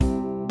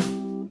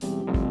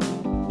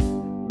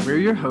We're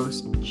your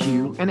hosts,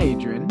 Hugh and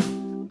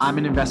Adrian. I'm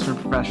an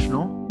investment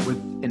professional with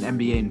an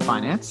MBA in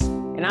finance.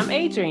 And I'm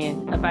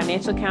Adrian, a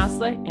financial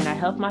counselor, and I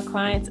help my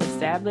clients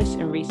establish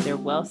and reach their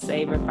Wealth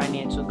Saver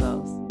financial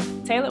goals.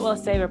 Tailored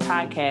Wealth Saver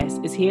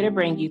podcast is here to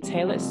bring you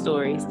tailored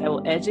stories that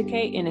will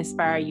educate and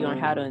inspire you on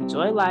how to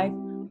enjoy life,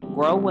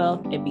 grow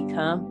wealth, and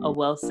become a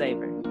wealth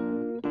saver.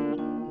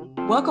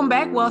 Welcome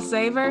back, Wealth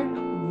Saver.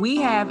 We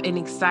have an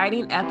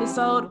exciting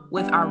episode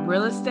with our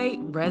real estate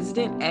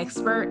resident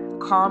expert,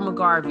 Carl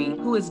McGarvey,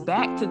 who is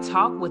back to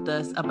talk with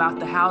us about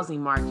the housing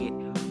market.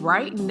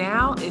 Right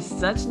now is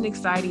such an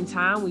exciting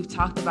time. We've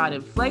talked about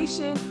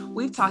inflation.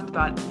 We've talked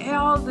about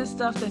all this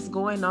stuff that's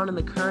going on in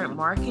the current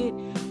market,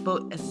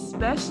 but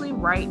especially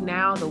right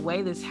now, the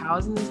way this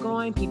housing is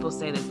going, people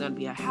say there's going to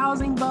be a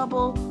housing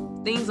bubble,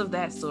 things of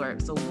that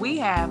sort. So we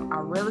have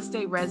our real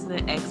estate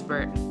resident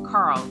expert,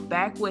 Carl,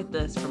 back with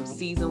us from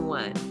season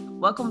 1.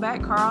 Welcome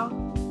back, Carl.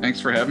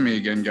 Thanks for having me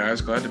again, guys.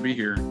 Glad to be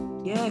here.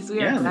 Yes,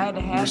 we are glad to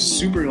have you. We're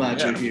super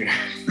glad you're here.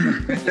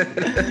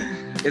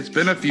 It's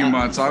been a few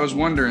months. I was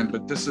wondering,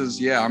 but this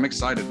is, I'm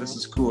excited. This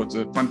is cool. It's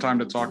a fun time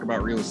to talk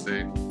about real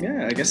estate.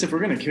 Yeah, I guess if we're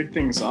going to kick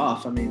things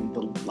off, I mean,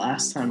 the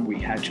last time we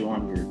had you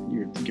on, you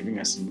were giving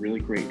us some really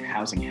great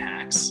housing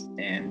hacks.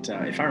 And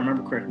if I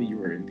remember correctly, you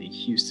were in the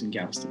Houston,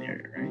 Galveston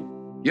area, right?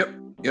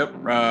 Yep.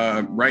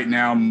 Right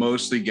now,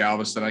 mostly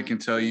Galveston. I can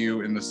tell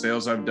you in the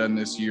sales I've done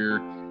this year,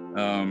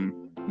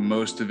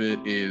 most of it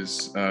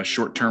is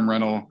short-term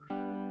rental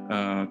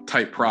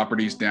type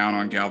properties down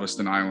on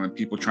Galveston Island,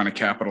 people trying to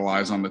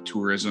capitalize on the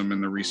tourism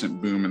and the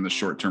recent boom in the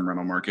short-term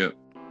rental market.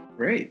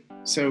 Great.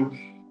 So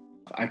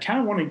I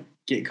kind of want to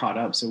get caught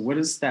up. So what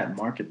does that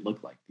market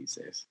look like these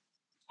days?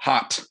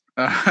 Hot.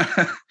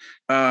 I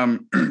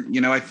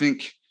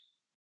think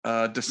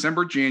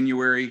December,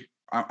 January,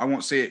 I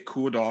won't say it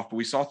cooled off, but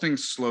we saw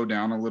things slow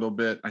down a little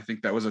bit. I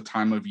think that was a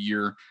time of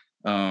year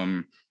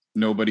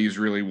nobody's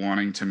really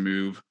wanting to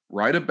move.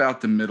 Right about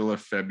the middle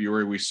of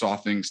February, we saw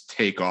things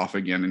take off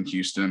again in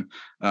Houston.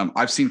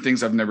 I've seen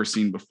things I've never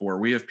seen before.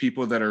 We have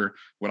people that are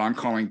what I'm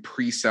calling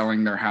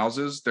pre-selling their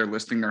houses. They're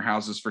listing their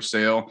houses for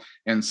sale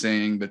and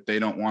saying that they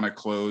don't want to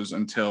close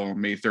until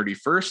May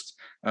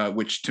 31st,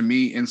 which to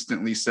me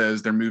instantly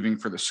says they're moving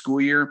for the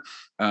school year.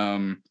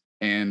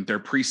 And they're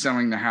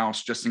pre-selling the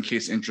house just in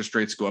case interest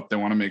rates go up. They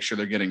want to make sure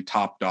they're getting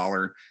top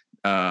dollar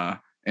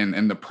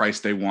and the price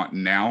they want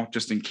now,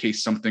 just in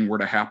case something were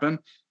to happen.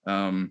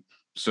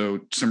 So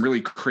some really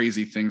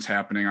crazy things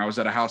happening. I was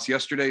at a house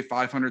yesterday,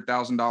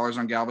 $500,000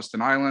 on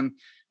Galveston Island.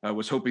 I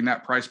was hoping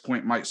that price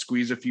point might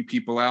squeeze a few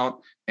people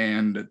out.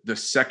 And the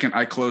second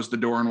I closed the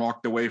door and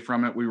walked away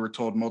from it, we were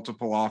told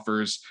multiple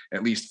offers,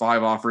 at least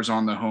 5 offers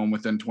on the home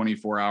within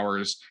 24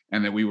 hours,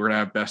 and that we were to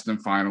have best and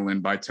final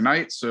in by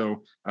tonight.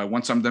 So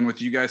once I'm done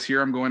with you guys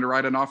here, I'm going to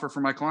write an offer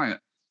for my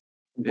client.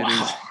 Wow. It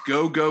is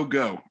go, go,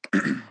 go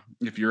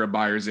if you're a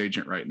buyer's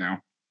agent right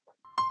now.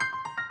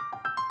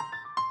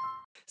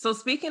 So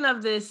speaking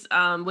of this,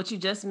 what you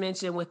just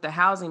mentioned with the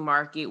housing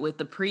market, with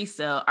the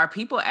pre-sale, are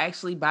people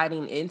actually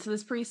biting into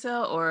this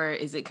pre-sale, or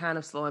is it kind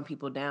of slowing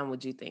people down,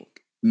 would you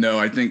think? No,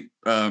 I think,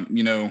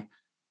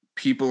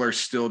 people are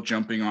still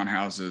jumping on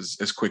houses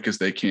as quick as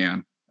they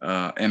can.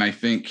 And I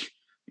think,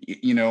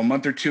 a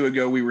month or two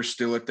ago, we were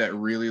still at that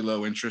really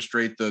low interest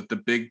rate.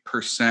 The big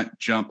percent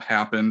jump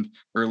happened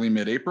early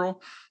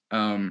mid-April.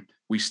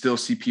 We still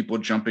see people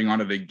jumping on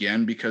it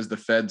again because the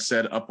Fed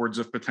said upwards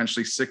of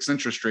potentially 6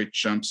 interest rate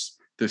jumps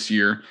this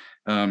year.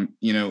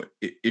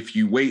 If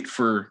you wait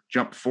for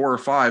jump 4 or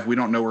 5, we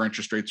don't know where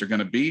interest rates are going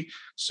to be.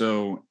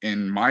 So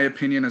in my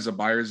opinion, as a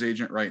buyer's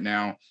agent right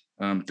now,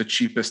 the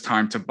cheapest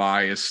time to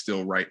buy is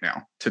still right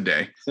now,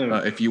 today. So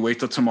if you wait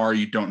till tomorrow,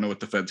 you don't know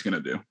what the Fed's going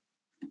to do.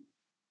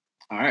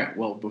 All right.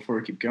 Well, before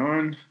we keep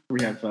going,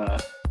 we have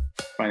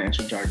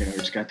financial jargon that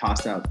just got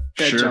tossed out.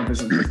 Fed jump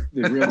isn't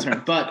the real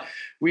term, but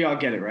we all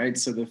get it, right?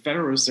 So the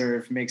Federal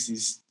Reserve makes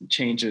these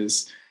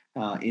changes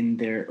in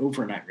their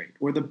overnight rate,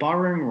 or the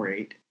borrowing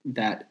rate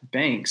that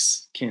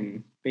banks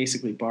can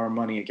basically borrow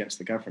money against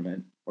the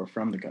government or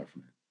from the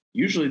government.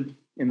 Usually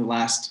in the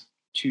last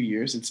 2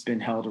 years, it's been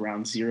held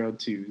around 0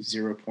 to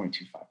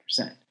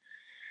 0.25%.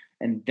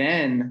 And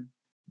then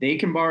they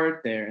can borrow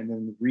it there and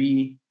then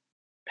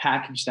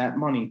repackage that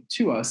money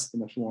to us in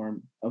the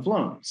form of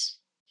loans.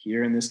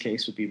 Here in this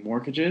case would be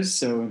mortgages.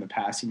 So in the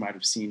past, you might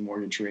have seen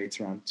mortgage rates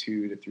around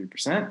 2 to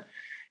 3%.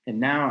 And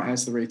now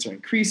as the rates are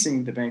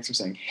increasing, the banks are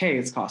saying, hey,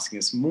 it's costing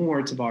us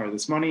more to borrow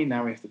this money.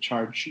 Now we have to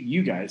charge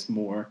you guys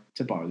more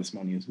to borrow this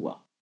money as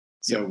well.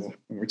 So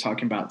when we're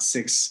talking about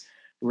 6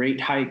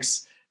 rate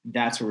hikes,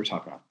 that's what we're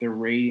talking about. They're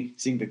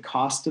raising the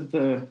cost of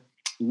the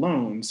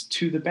loans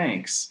to the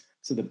banks.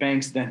 So the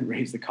banks then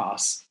raise the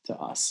costs to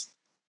us.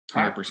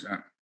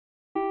 100%.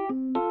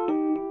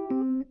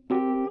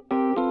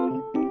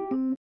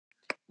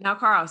 Now,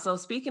 Carl, so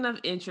speaking of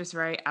interest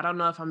rate, I don't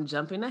know if I'm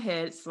jumping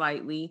ahead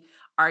slightly.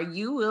 Are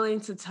you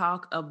willing to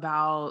talk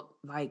about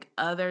like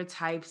other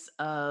types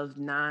of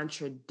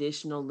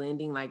non-traditional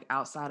lending, like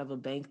outside of a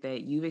bank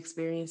that you've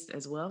experienced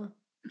as well?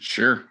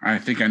 Sure. I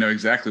think I know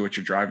exactly what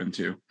you're driving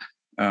to.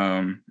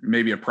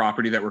 maybe a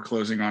property that we're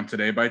closing on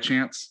today by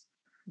chance.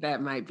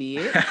 That might be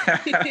it.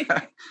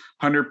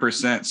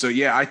 100%. So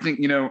yeah, I think,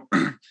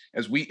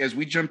 as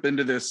we jump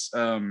into this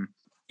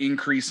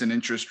increase in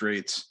interest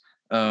rates,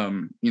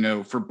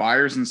 for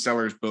buyers and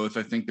sellers both,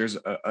 I think there's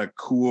a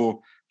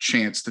cool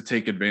chance to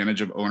take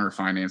advantage of owner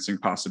financing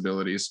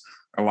possibilities.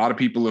 A lot of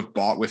people have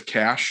bought with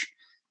cash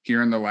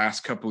here in the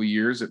last couple of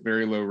years at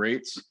very low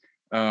rates.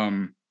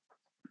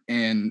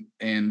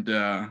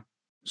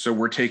 So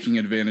we're taking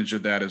advantage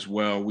of that as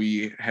well.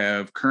 We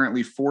have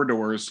currently 4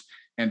 doors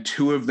and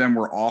 2 of them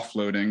we're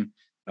offloading.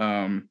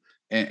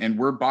 And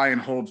we're buy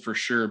and hold for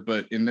sure.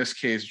 But in this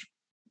case,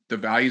 the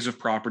values of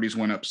properties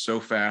went up so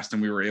fast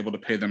and we were able to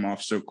pay them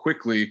off so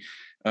quickly.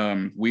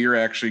 We are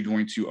actually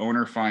going to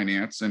owner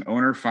finance, and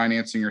owner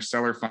financing or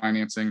seller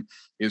financing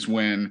is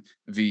when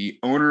the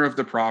owner of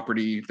the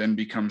property then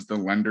becomes the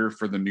lender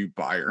for the new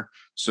buyer.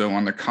 So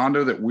on the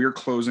condo that we're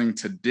closing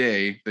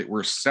today that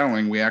we're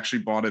selling, we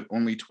actually bought it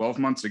only 12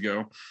 months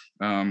ago.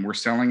 We're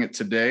selling it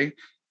today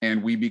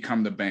and we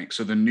become the bank.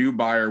 So the new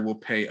buyer will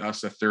pay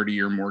us a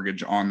 30-year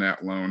mortgage on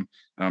that loan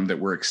that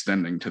we're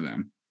extending to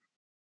them.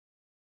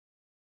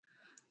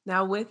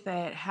 Now, with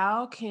that,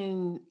 how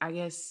can, I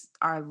guess,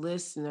 our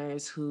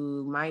listeners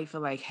who might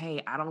feel like,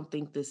 hey, I don't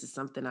think this is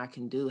something I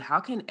can do, how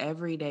can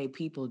everyday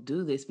people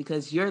do this?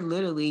 Because you're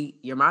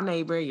my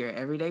neighbor, you're an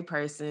everyday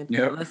person,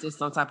 unless it's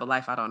some type of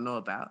life I don't know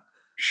about.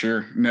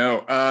 Sure. No,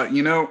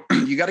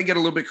 you got to get a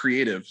little bit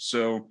creative.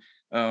 So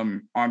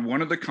on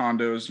one of the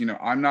condos,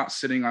 I'm not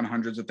sitting on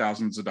hundreds of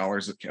thousands of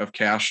dollars of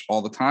cash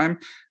all the time.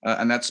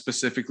 And that's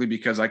specifically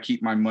because I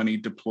keep my money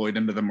deployed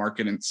into the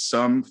market in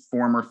some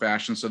form or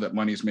fashion so that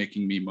money is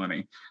making me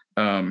money.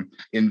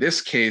 In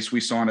this case,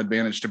 we saw an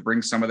advantage to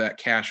bring some of that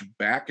cash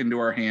back into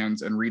our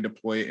hands and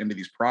redeploy it into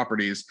these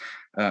properties.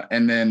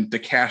 And then the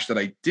cash that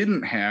I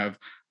didn't have,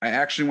 I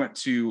actually went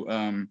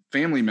to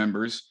family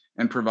members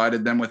and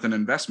provided them with an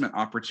investment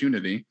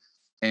opportunity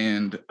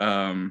and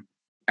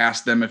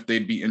asked them if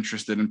they'd be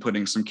interested in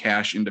putting some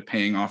cash into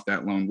paying off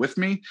that loan with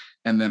me.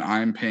 And then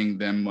I'm paying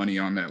them money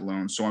on that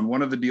loan. So on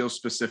one of the deals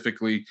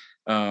specifically,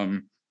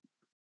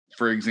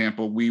 for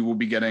example, we will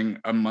be getting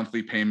a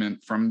monthly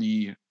payment from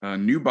the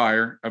new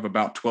buyer of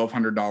about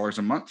 $1,200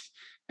 a month.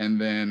 And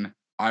then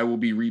I will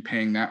be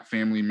repaying that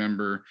family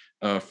member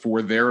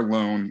for their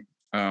loan,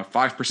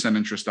 5%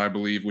 interest, I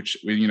believe, which,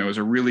 is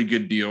a really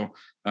good deal.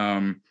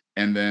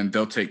 And then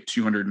they'll take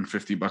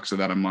 $250 of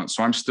that a month.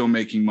 So I'm still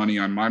making money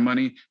on my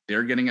money.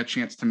 They're getting a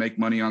chance to make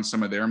money on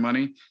some of their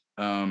money.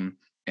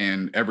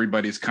 And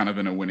everybody's kind of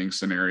in a winning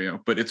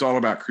scenario, but it's all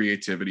about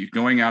creativity.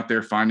 Going out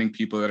there, finding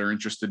people that are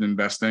interested in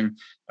investing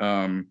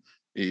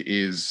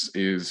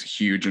is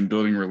huge, and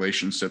building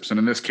relationships. And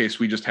in this case,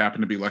 we just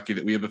happen to be lucky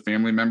that we have a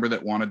family member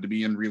that wanted to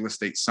be in real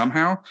estate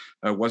somehow,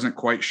 wasn't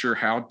quite sure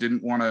how,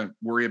 didn't want to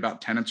worry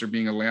about tenants or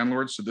being a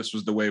landlord. So this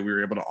was the way we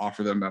were able to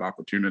offer them that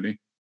opportunity.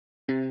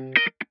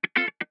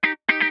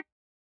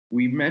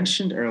 We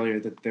mentioned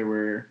earlier that there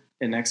were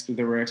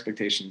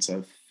expectations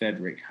of Fed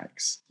rate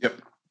hikes.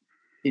 Yep.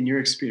 In your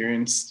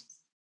experience,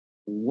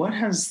 what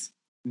has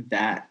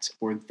that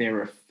or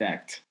their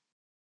effect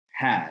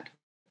had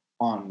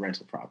on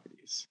rental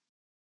properties?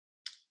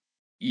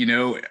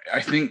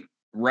 I think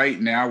right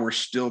now we're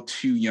still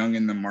too young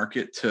in the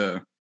market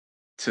to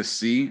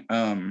see.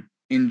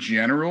 In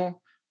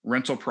general,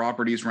 rental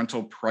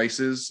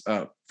prices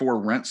for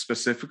rent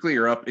specifically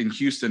are up in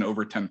Houston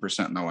over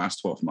 10% in the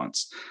last 12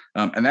 months.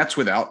 And that's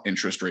without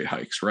interest rate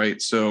hikes, right?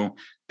 So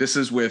this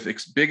is with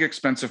big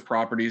expensive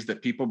properties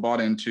that people bought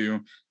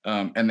into,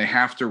 and they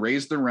have to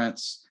raise the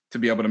rents to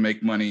be able to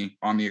make money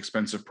on the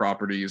expensive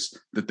properties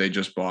that they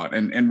just bought.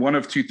 And one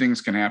of two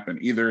things can happen.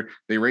 Either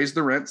they raise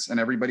the rents and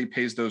everybody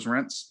pays those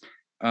rents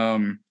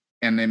and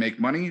they make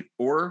money,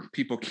 or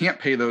people can't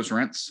pay those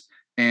rents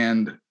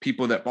and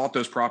people that bought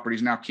those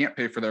properties now can't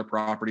pay for their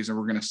properties, and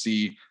we're going to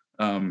see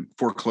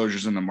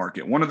foreclosures in the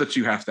market. One of the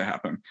two has to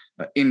happen.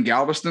 In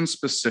Galveston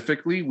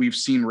specifically, we've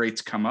seen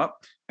rates come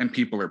up and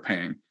people are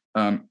paying.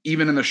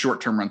 Even in the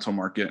short-term rental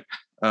market,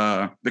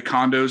 the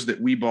condos that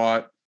we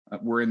bought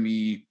were in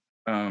the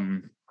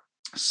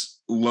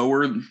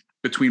lower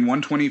between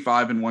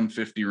 125 and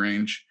 150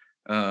 range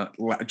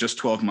just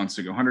 12 months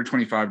ago,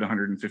 125 to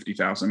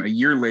 150,000. A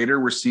year later,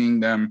 we're seeing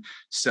them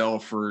sell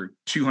for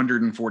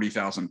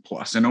 240,000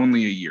 plus in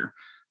only a year.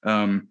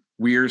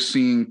 We are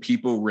seeing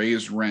people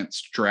raise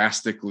rents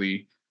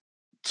drastically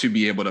to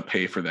be able to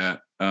pay for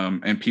that.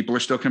 And people are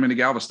still coming to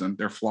Galveston.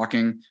 They're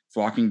flocking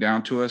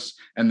down to us.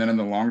 And then in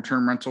the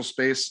long-term rental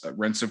space,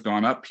 rents have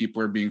gone up.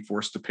 People are being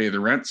forced to pay the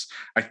rents.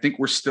 I think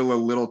we're still a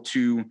little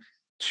too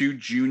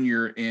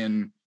junior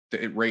in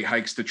the rate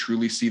hikes to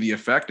truly see the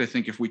effect. I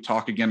think if we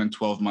talk again in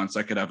 12 months,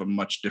 I could have a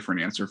much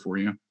different answer for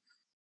you.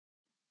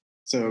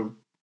 So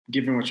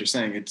given what you're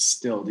saying, it's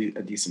still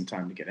a decent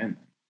time to get in.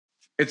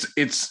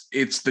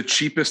 It's the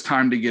cheapest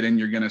time to get in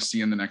you're going to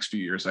see in the next few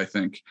years. I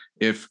think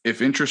if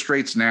interest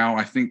rates now,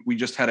 I think we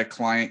just had a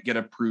client get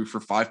approved for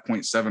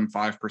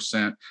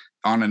 5.75%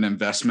 on an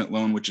investment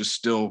loan, which is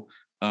still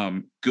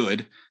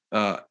good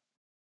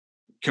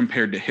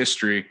compared to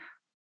history.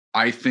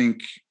 I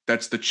think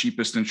that's the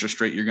cheapest interest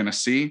rate you're going to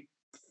see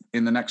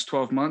in the next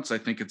 12 months. I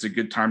think it's a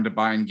good time to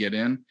buy and get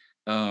in.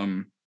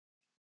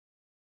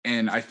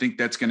 And I think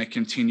that's going to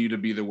continue to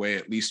be the way,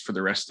 at least for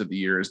the rest of the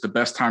year. Is the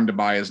best time to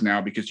buy is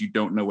now, because you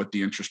don't know what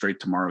the interest rate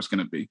tomorrow is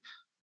going to be.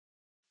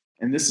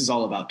 And this is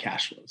all about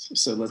cash flows.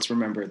 So let's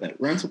remember that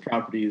rental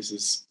properties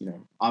is,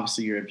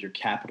 obviously you have your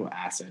capital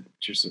asset,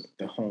 which is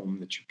the home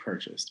that you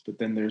purchased. But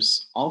then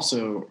there's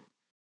also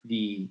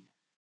the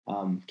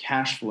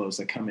cash flows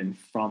that come in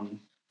from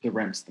the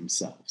rents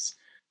themselves.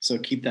 So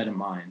keep that in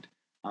mind.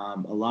 A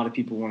lot of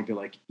people want to be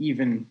like,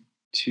 even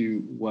to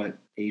what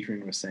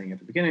Adrian was saying at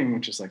the beginning,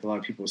 which is like a lot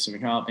of people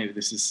assuming, oh, maybe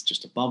this is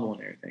just a bubble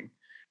and everything.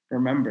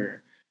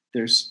 Remember,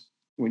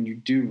 when you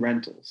do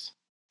rentals,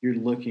 you're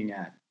looking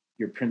at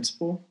your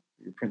principal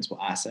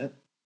asset,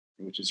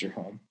 which is your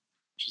home,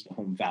 which is the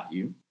home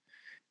value.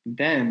 And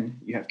then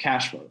you have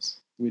cash flows,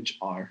 which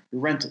are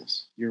your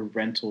rentals, your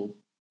rental,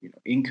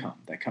 income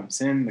that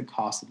comes in, the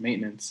cost of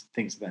maintenance,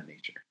 things of that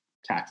nature,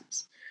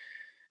 taxes.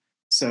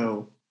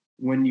 So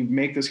when you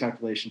make those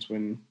calculations,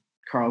 when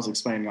Carl's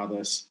explaining all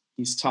this,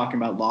 he's talking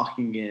about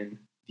locking in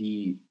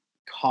the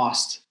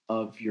cost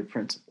of your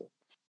principal.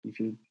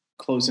 If you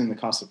close in the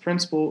cost of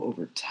principal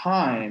over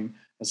time,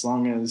 as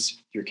long as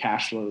your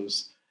cash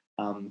flows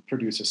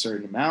produce a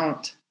certain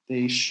amount,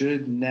 they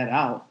should net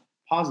out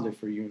positive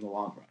for you in the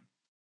long run.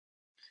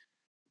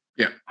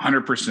 Yeah,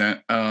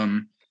 100%.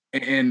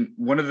 And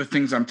one of the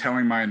things I'm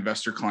telling my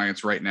investor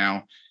clients right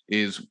now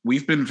is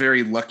we've been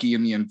very lucky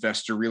in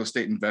the real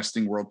estate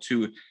investing world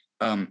to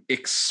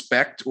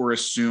expect or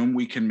assume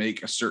we can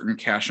make a certain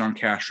cash on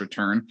cash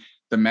return.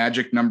 The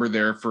magic number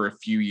there for a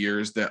few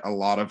years that a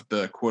lot of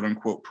the quote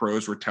unquote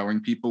pros were telling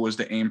people was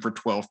to aim for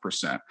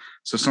 12%.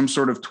 So some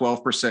sort of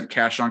 12%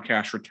 cash on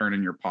cash return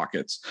in your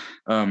pockets.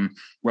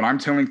 What I'm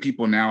telling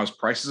people now is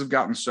prices have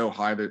gotten so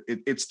high that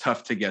it's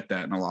tough to get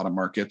that in a lot of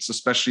markets,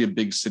 especially a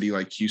big city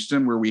like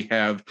Houston, where we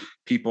have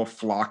people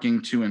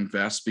flocking to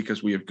invest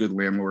because we have good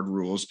landlord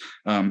rules,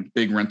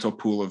 big rental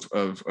pool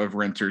of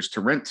renters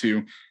to rent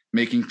to,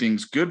 making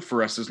things good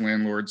for us as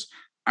landlords.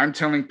 I'm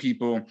telling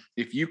people,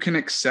 if you can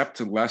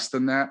accept less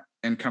than that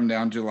and come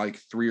down to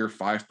like 3 or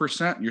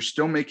 5%, you're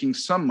still making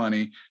some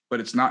money, but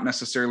it's not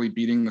necessarily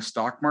beating the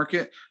stock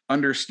market.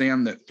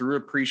 Understand that through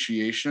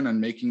appreciation and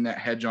making that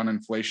hedge on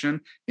inflation,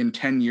 in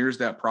 10 years,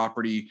 that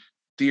property,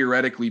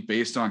 theoretically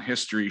based on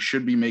history,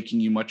 should be making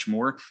you much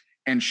more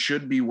and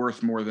should be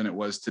worth more than it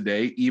was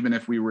today, even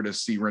if we were to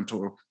see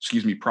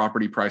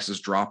property prices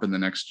drop in the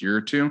next year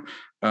or two.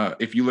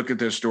 If you look at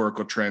the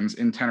historical trends,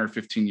 in 10 or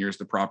 15 years,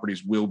 the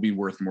properties will be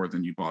worth more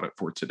than you bought it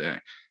for today.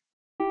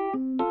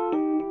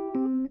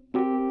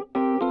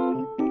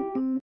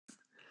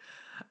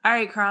 All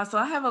right, Carl, so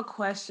I have a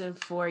question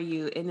for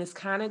you, and this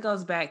kind of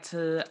goes back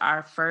to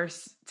our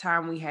first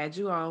time we had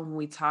you on when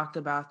we talked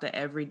about the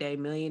everyday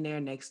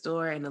millionaire next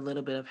door and a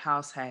little bit of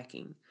house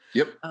hacking.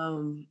 Yep.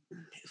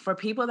 For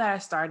people that are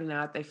starting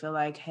out, they feel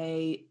like,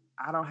 hey,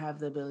 I don't have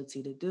the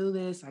ability to do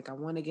this. Like, I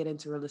want to get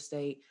into real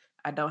estate.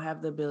 I don't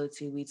have the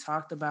ability. We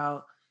talked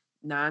about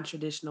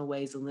non-traditional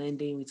ways of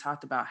lending. We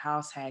talked about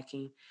house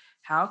hacking.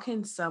 How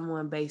can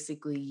someone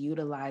basically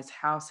utilize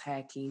house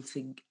hacking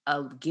to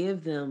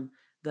give them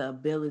the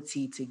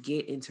ability to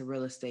get into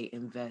real estate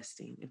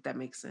investing, if that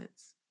makes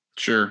sense?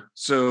 Sure.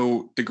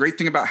 So the great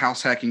thing about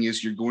house hacking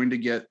is you're going to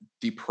get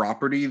the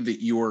property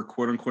that you are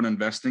quote unquote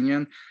investing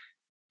in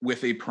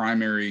with a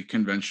primary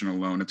conventional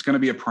loan. It's going to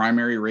be a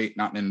primary rate,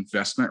 not an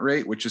investment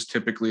rate, which is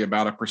typically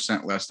about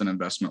 1% less than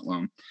investment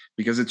loan,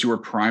 because it's your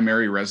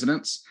primary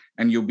residence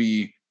and you'll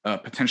be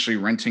potentially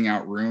renting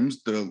out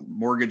rooms. The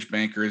mortgage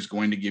banker is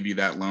going to give you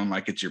that loan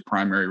like it's your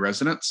primary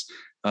residence.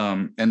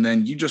 And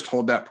then you just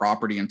hold that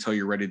property until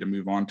you're ready to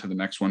move on to the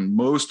next one.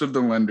 Most of the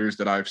lenders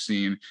that I've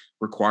seen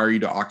require you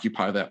to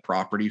occupy that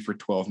property for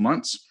 12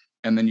 months,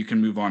 and then you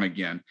can move on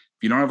again.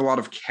 If you don't have a lot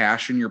of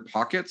cash in your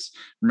pockets,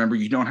 remember,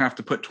 you don't have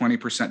to put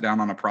 20% down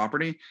on a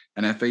property.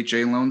 An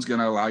FHA loan is going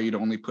to allow you to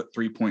only put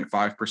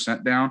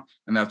 3.5% down.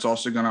 And that's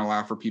also going to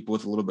allow for people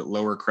with a little bit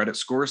lower credit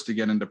scores to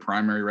get into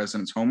primary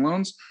residence home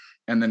loans.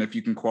 And then if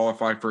you can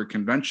qualify for a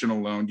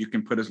conventional loan, you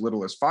can put as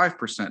little as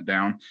 5%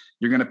 down.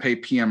 You're going to pay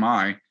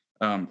PMI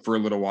for a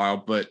little while,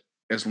 but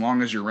as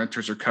long as your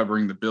renters are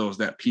covering the bills,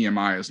 that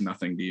PMI is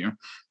nothing to you.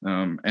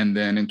 And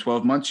then in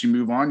 12 months, you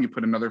move on, you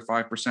put another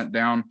 5%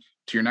 down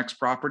to your next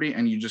property,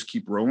 and you just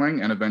keep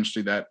rolling. And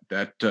eventually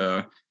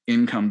that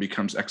income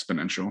becomes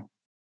exponential.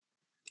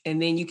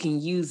 And then you can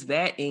use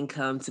that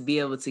income to be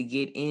able to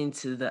get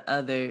into the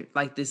other,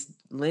 like this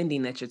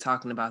lending that you're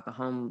talking about, the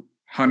home.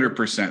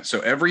 100%. So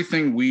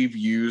everything we've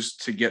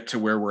used to get to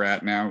where we're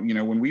at now,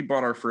 when we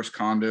bought our first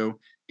condo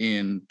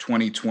in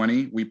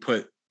 2020, we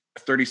put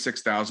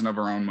 $36,000 of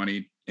our own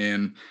money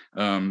in.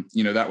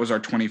 That was our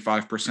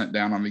 25%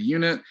 down on the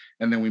unit.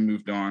 And then we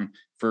moved on.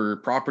 For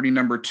property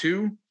number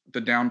 2,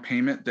 the down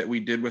payment that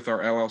we did with our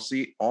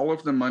LLC, all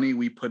of the money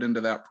we put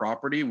into that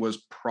property was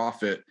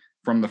profit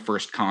from the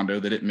first condo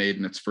that it made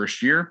in its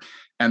first year.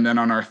 And then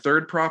on our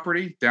third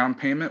property, down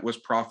payment was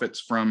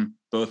profits from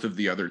both of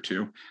the other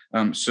two.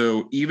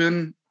 So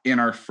even in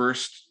our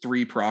first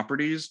 3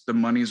 properties, the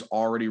money's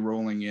already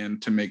rolling in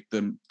to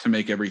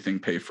make everything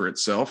pay for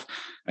itself.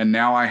 And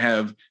now I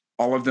have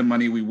all of the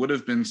money we would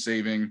have been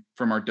saving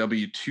from our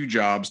W-2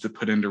 jobs to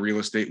put into real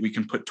estate, we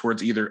can put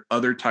towards either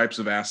other types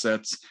of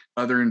assets,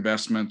 other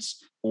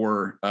investments,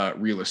 or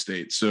real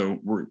estate. So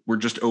we're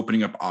just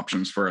opening up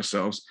options for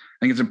ourselves. I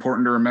think it's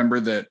important to remember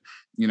that,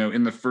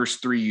 in the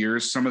first 3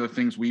 years, some of the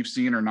things we've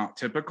seen are not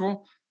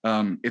typical.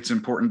 It's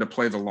important to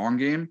play the long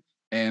game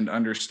and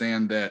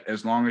understand that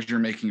as long as you're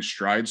making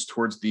strides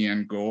towards the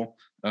end goal,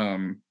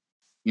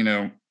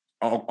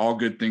 all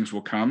good things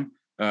will come.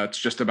 It's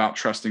just about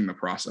trusting the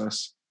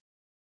process.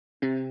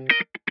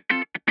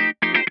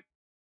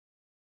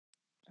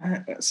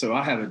 So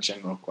I have a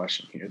general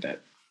question here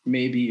that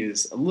maybe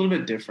is a little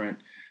bit different,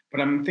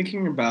 but I'm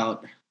thinking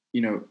about,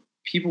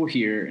 people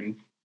here and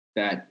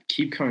that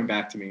keep coming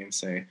back to me and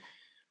say,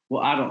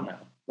 well, I don't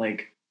know.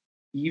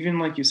 Even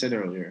like you said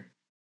earlier,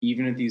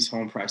 even if these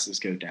home prices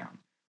go down,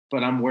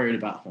 but I'm worried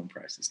about home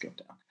prices go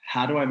down.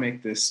 How do I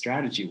make this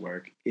strategy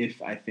work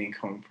if I think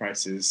home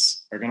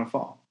prices are going to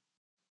fall?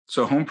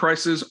 So home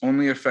prices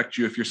only affect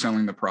you if you're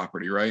selling the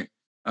property, right?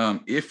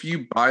 If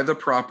you buy the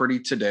property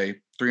today,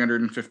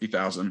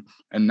 $350,000,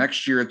 and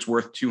next year it's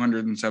worth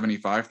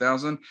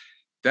 $275,000,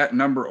 that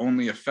number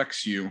only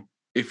affects you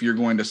if you're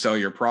going to sell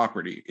your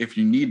property. If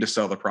you need to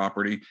sell the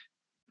property,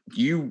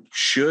 you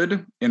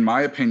should, in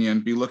my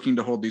opinion, be looking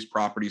to hold these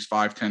properties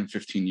 5, 10,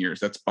 15 years.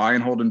 That's buy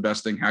and hold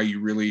investing, how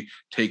you really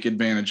take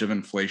advantage of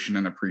inflation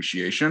and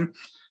appreciation.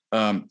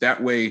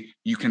 That way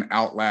you can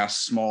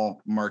outlast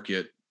small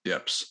market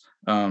dips.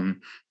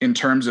 In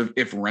terms of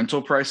if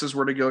rental prices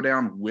were to go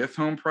down with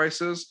home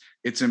prices,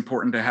 it's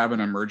important to have an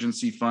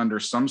emergency fund or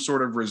some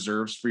sort of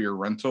reserves for your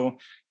rental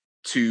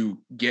to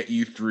get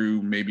you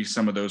through maybe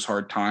some of those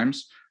hard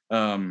times.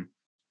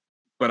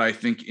 But I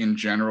think in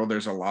general,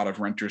 there's a lot of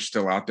renters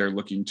still out there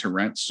looking to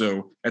rent.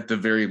 So at the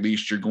very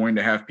least, you're going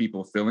to have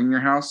people filling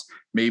your house.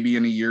 Maybe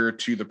in a year or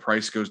two, the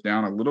price goes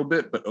down a little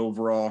bit, but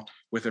overall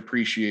with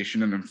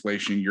appreciation and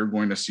inflation, you're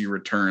going to see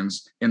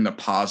returns in the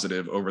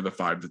positive over the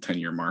 5 to 10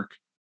 year mark.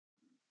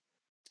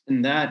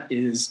 And that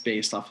is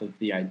based off of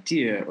the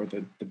idea or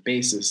the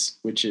basis,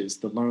 which is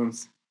the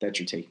loans that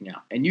you're taking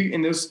out.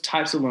 And those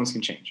types of loans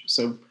can change.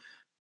 So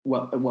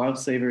Wealth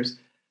Savers,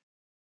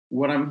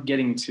 what I'm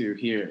getting to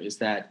here is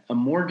that a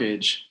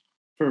mortgage,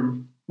 for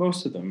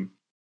most of them,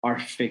 are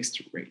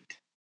fixed rate,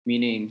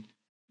 meaning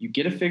you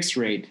get a fixed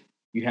rate,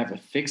 you have a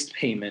fixed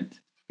payment,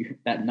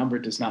 that number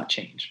does not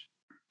change.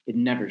 It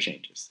never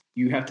changes.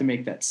 You have to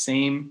make that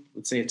same,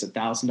 let's say it's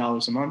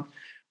 $1,000 a month,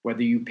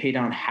 whether you pay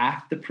down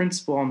half the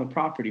principal on the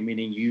property,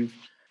 meaning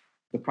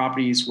the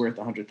property is worth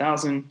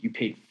 $100,000, you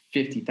paid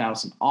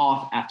 $50,000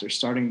 off after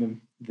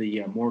starting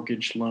the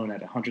mortgage loan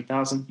at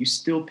 $100,000, you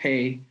still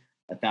pay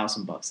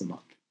 $1,000 a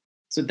month.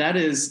 So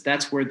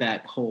that's where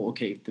that whole,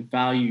 the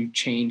value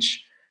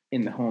change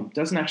in the home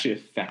doesn't actually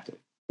affect it.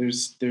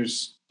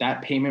 There's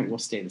that payment will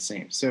stay the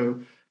same. So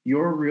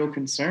your real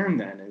concern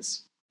then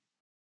is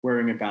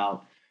worrying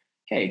about,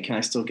 hey, can I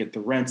still get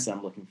the rents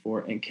I'm looking for,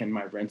 and can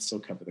my rent still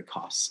cover the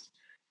cost?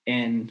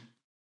 And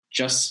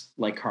just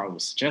like Carl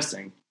was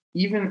suggesting,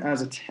 even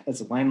as a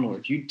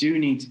landlord, you do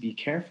need to be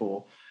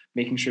careful,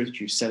 making sure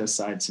that you set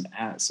aside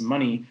some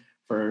money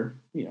for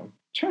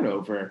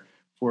turnover,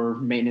 for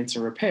maintenance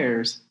or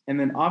repairs. And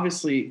then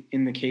obviously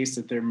in the case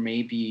that there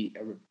may be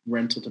a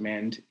rental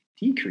demand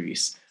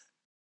decrease,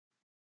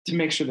 to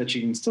make sure that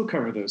you can still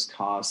cover those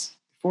costs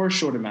for a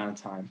short amount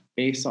of time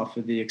based off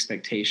of the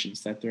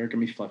expectations that there are going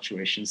to be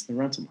fluctuations in the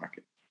rental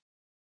market.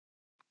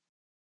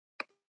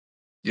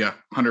 Yeah,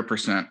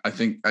 100%. I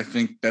think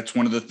that's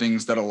one of the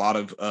things that a lot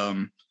of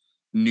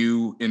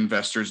new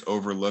investors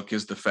overlook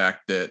is the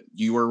fact that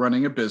you are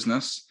running a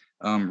business.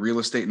 Real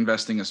estate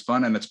investing is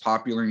fun and it's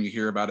popular and you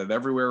hear about it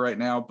everywhere right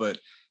now, but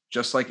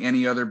just like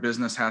any other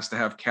business has to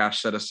have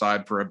cash set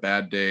aside for a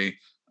bad day.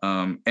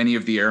 Any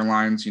of the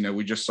airlines,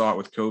 we just saw it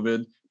with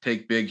COVID,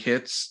 take big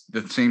hits.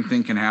 The same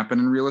thing can happen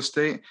in real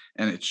estate.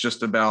 And it's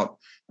just about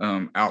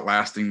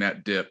outlasting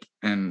that dip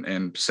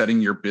and setting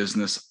your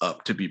business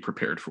up to be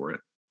prepared for it.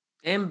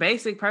 And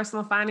basic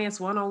personal finance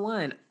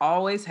 101,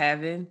 always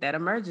having that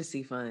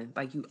emergency fund.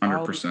 Like you 100%.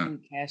 Always need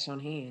cash on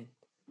hand.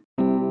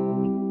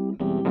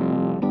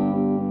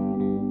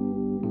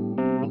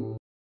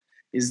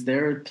 Is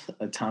there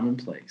a time and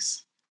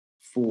place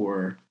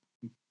for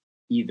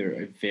either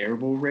a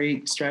variable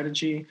rate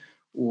strategy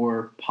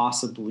or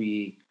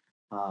possibly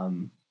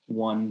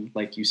one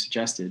like you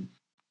suggested,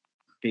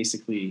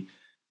 basically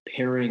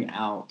pairing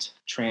out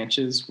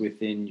tranches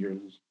within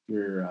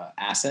your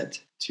asset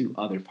to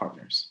other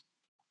partners?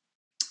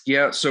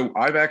 Yeah, so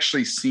I've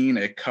actually seen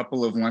a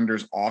couple of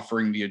lenders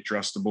offering the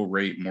adjustable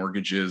rate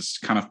mortgages,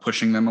 kind of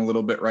pushing them a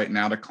little bit right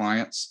now to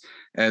clients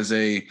as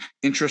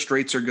interest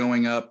rates are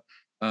going up.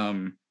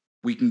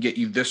 We can get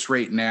you this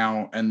rate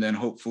now, and then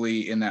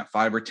hopefully in that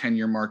 5 or 10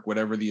 year mark,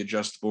 whatever the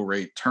adjustable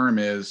rate term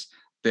is,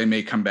 they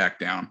may come back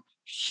down.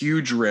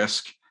 Huge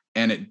risk,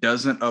 and it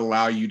doesn't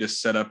allow you to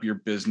set up your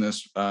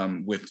business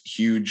with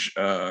huge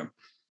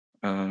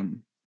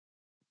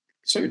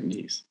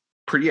certainties.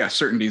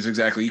 certainties,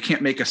 exactly. You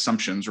can't make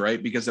assumptions,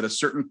 right? Because at a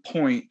certain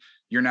point,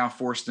 you're now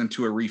forced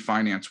into a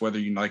refinance, whether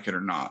you like it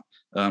or not,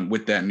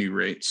 with that new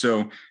rate.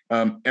 So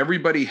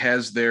everybody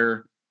has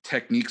their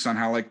techniques on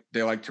how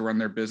they like to run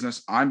their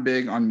business. I'm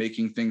big on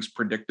making things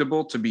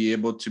predictable to be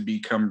able to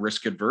become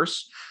risk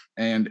adverse.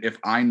 And if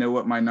I know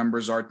what my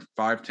numbers are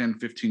 5, 10,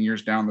 15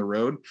 years down the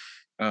road,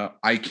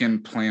 I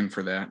can plan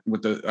for that.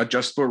 With the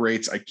adjustable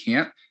rates, I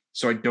can't.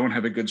 So I don't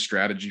have a good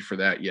strategy for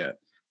that yet.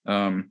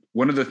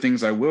 One of the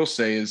things I will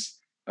say is,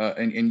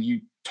 and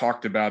you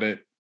talked about it,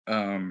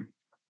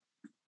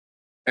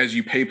 as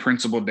you pay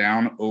principal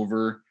down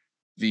over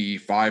the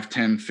 5,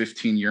 10,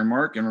 15 year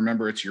mark, and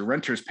remember, it's your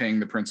renters paying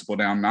the principal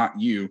down, not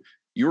you,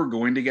 you're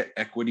going to get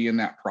equity in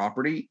that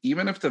property,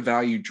 even if the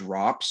value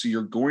drops. So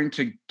you're going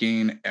to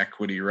gain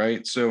equity,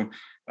 right? So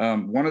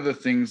one of the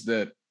things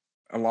that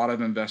a lot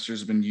of investors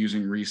have been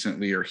using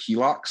recently are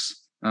HELOCs,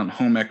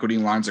 home equity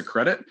lines of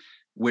credit,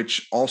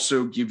 which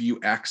also give you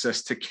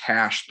access to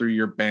cash through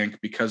your bank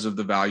because of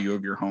the value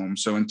of your home.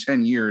 So in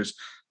 10 years,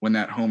 when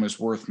that home is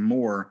worth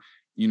more,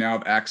 you now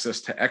have access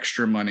to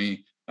extra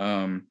money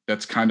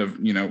that's kind of,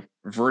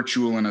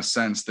 virtual in a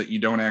sense that you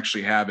don't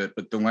actually have it,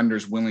 but the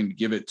lender's willing to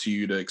give it to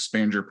you to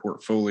expand your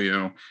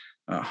portfolio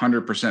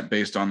 100%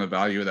 based on the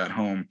value of that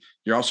home.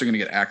 You're also going to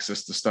get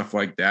access to stuff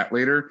like that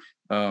later,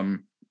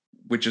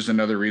 which is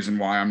another reason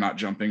why I'm not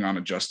jumping on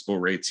adjustable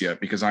rates yet,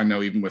 because I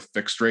know even with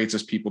fixed rates,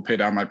 as people pay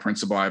down my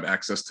principal, I have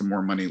access to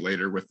more money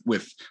later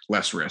with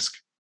less risk.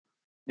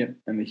 Yep.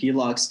 And the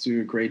HELOCs do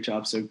a great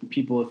job. So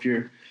people, if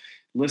you're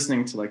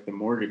listening to like the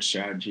mortgage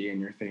strategy and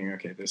you're thinking,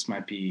 okay, this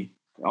might be,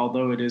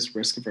 although it is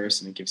risk averse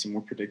and it gives you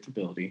more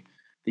predictability,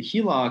 the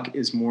HELOC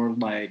is more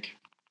like,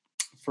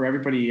 for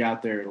everybody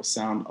out there, it'll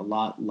sound a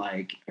lot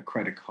like a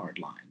credit card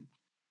line.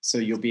 So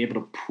you'll be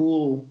able to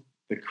pool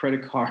the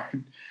credit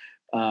card,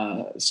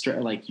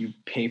 like you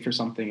pay for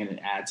something and it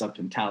adds up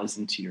and tallies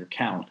into your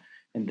account.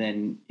 And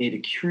then it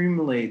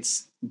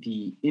accumulates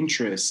the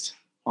interest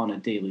on a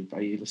daily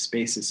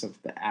basis of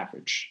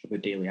the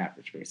daily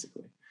average,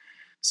 basically.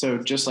 So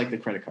just like the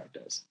credit card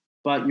does.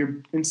 But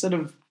instead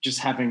of just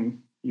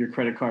having your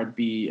credit card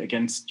be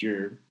against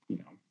your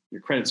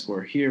credit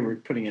score, here we're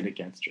putting it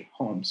against your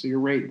home. So your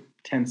rate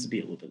tends to be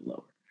a little bit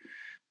lower.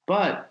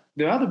 But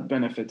the other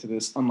benefit to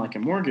this, unlike a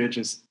mortgage,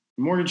 is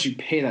mortgage, you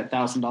pay that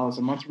 $1,000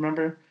 a month,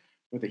 remember?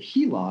 With a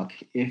HELOC,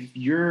 if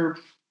you're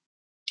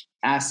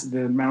asked,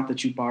 the amount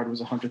that you borrowed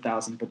was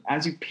 $100,000, but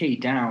as you pay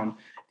down,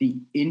 the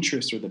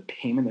interest or the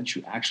payment that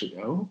you actually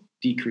owe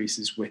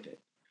decreases with it.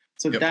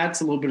 So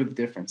That's a little bit of the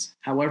difference.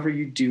 However,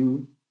 you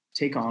do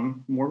take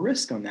on more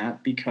risk on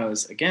that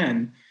because,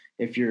 again,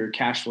 if your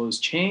cash flows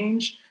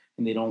change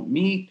and they don't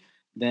meet,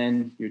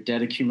 then your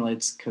debt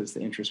accumulates because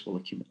the interest will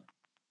accumulate.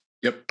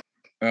 Yep.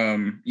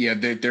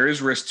 There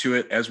is risk to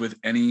it, as with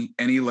any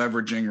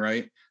leveraging,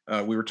 right?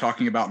 We were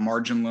talking about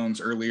margin loans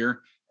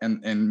earlier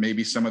and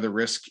maybe some of the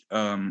risk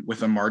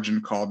with a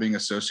margin call being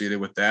associated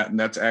with that. And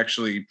that's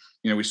actually,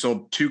 we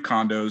sold 2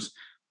 condos.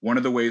 One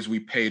of the ways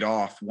we paid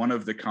off one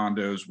of the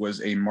condos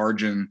was a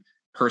margin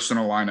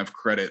personal line of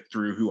credit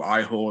through who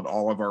I hold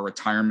all of our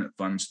retirement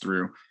funds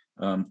through.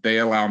 They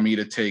allow me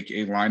to take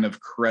a line of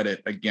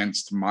credit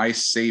against my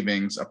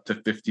savings up to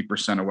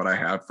 50% of what I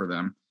have for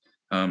them,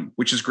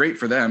 which is great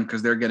for them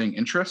because they're getting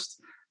interest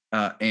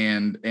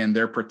and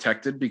they're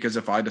protected, because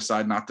if I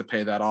decide not to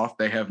pay that off,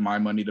 they have my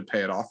money to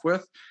pay it off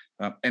with.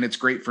 And it's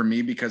great for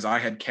me because I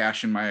had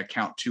cash in my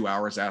account 2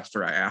 hours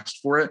after I asked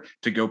for it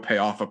to go pay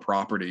off a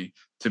property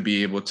to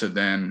be able to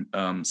then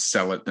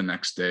sell it the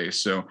next day.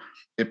 So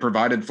it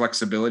provided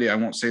flexibility. I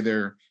won't say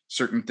there are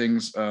certain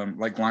things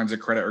like lines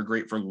of credit are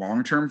great for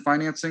long-term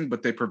financing,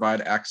 but they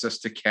provide access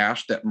to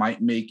cash that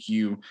might make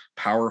you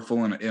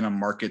powerful in a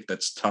market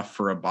that's tough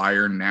for a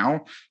buyer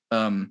now.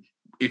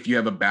 If you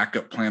have a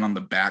backup plan on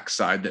the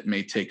backside that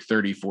may take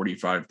 30,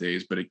 45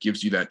 days, but it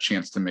gives you that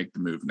chance to make the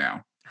move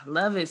now. I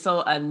love it.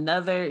 So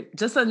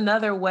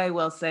another way,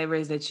 wealth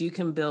savers, that you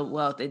can build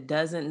wealth. It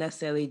doesn't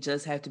necessarily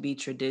just have to be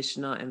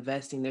traditional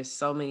investing. There's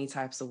so many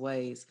types of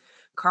ways.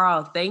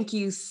 Carl, thank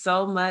you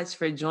so much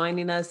for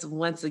joining us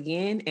once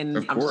again. And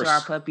I'm sure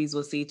our puppies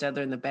will see each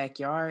other in the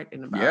backyard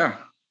in about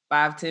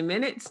 5-10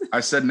 minutes. I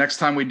said next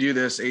time we do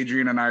this,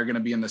 Adrian and I are going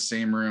to be in the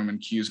same room and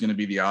Q's going to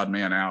be the odd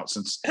man out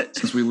since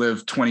we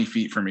live 20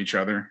 feet from each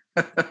other.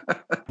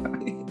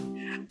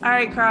 All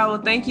right, Carl.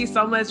 Well, thank you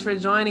so much for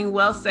joining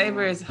Wealth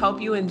Savers.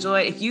 Hope you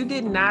enjoy. If you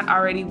did not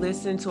already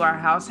listen to our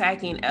house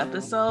hacking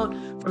episode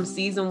from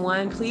season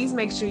 1, please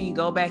make sure you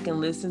go back and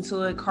listen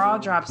to it. Carl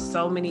dropped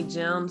so many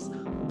gems,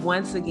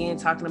 once again,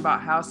 talking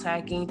about house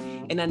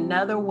hacking and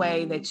another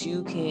way that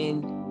you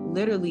can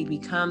literally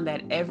become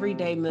that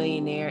everyday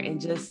millionaire and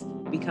just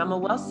become a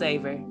wealth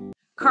saver.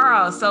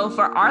 Carl, so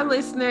for our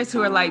listeners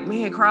who are like,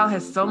 man, Carl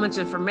has so much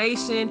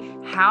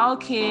information, how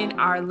can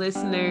our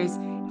listeners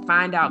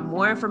find out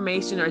more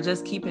information or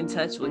just keep in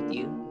touch with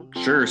you?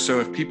 Sure. So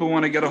if people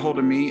want to get a hold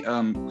of me,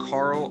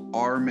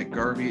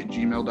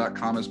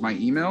 carlrmcgarvey@gmail.com is my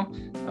email.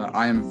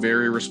 I am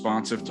very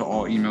responsive to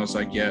all emails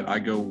I get. I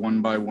go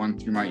one by one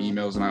through my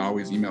emails and I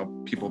always email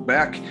people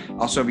back. I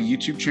also have a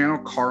YouTube channel,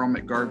 Carl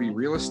McGarvey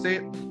Real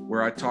Estate,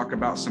 where I talk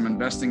about some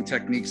investing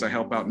techniques. I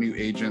help out new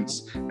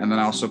agents. And then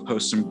I also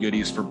post some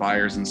goodies for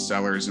buyers and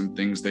sellers and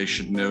things they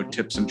should know,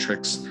 tips and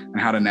tricks, and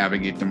how to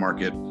navigate the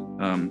market.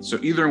 So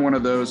either one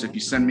of those, if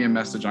you send me a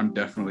message, I'm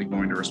definitely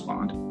going to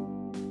respond.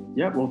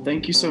 Yeah, well,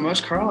 thank you so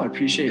much, Carl. I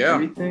appreciate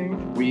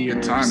everything.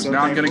 Good times.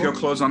 Now I'm going to go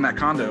close on that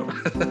condo.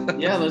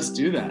 Yeah, let's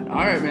do that. All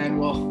right, man.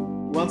 Well,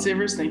 Wealth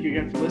Savers, thank you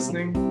again for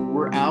listening.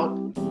 We're out,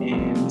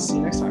 and see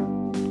you next time.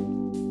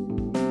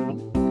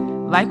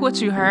 Like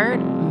what you heard?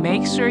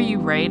 Make sure you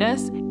rate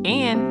us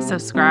and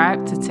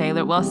subscribe to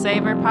Tailored Wealth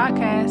Saver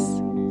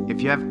Podcast.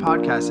 If you have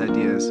podcast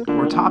ideas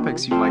or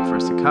topics you'd like for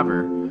us to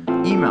cover,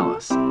 email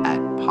us at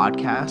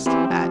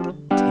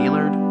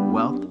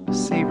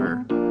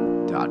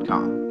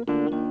podcast@tailoredwealthsaver.com.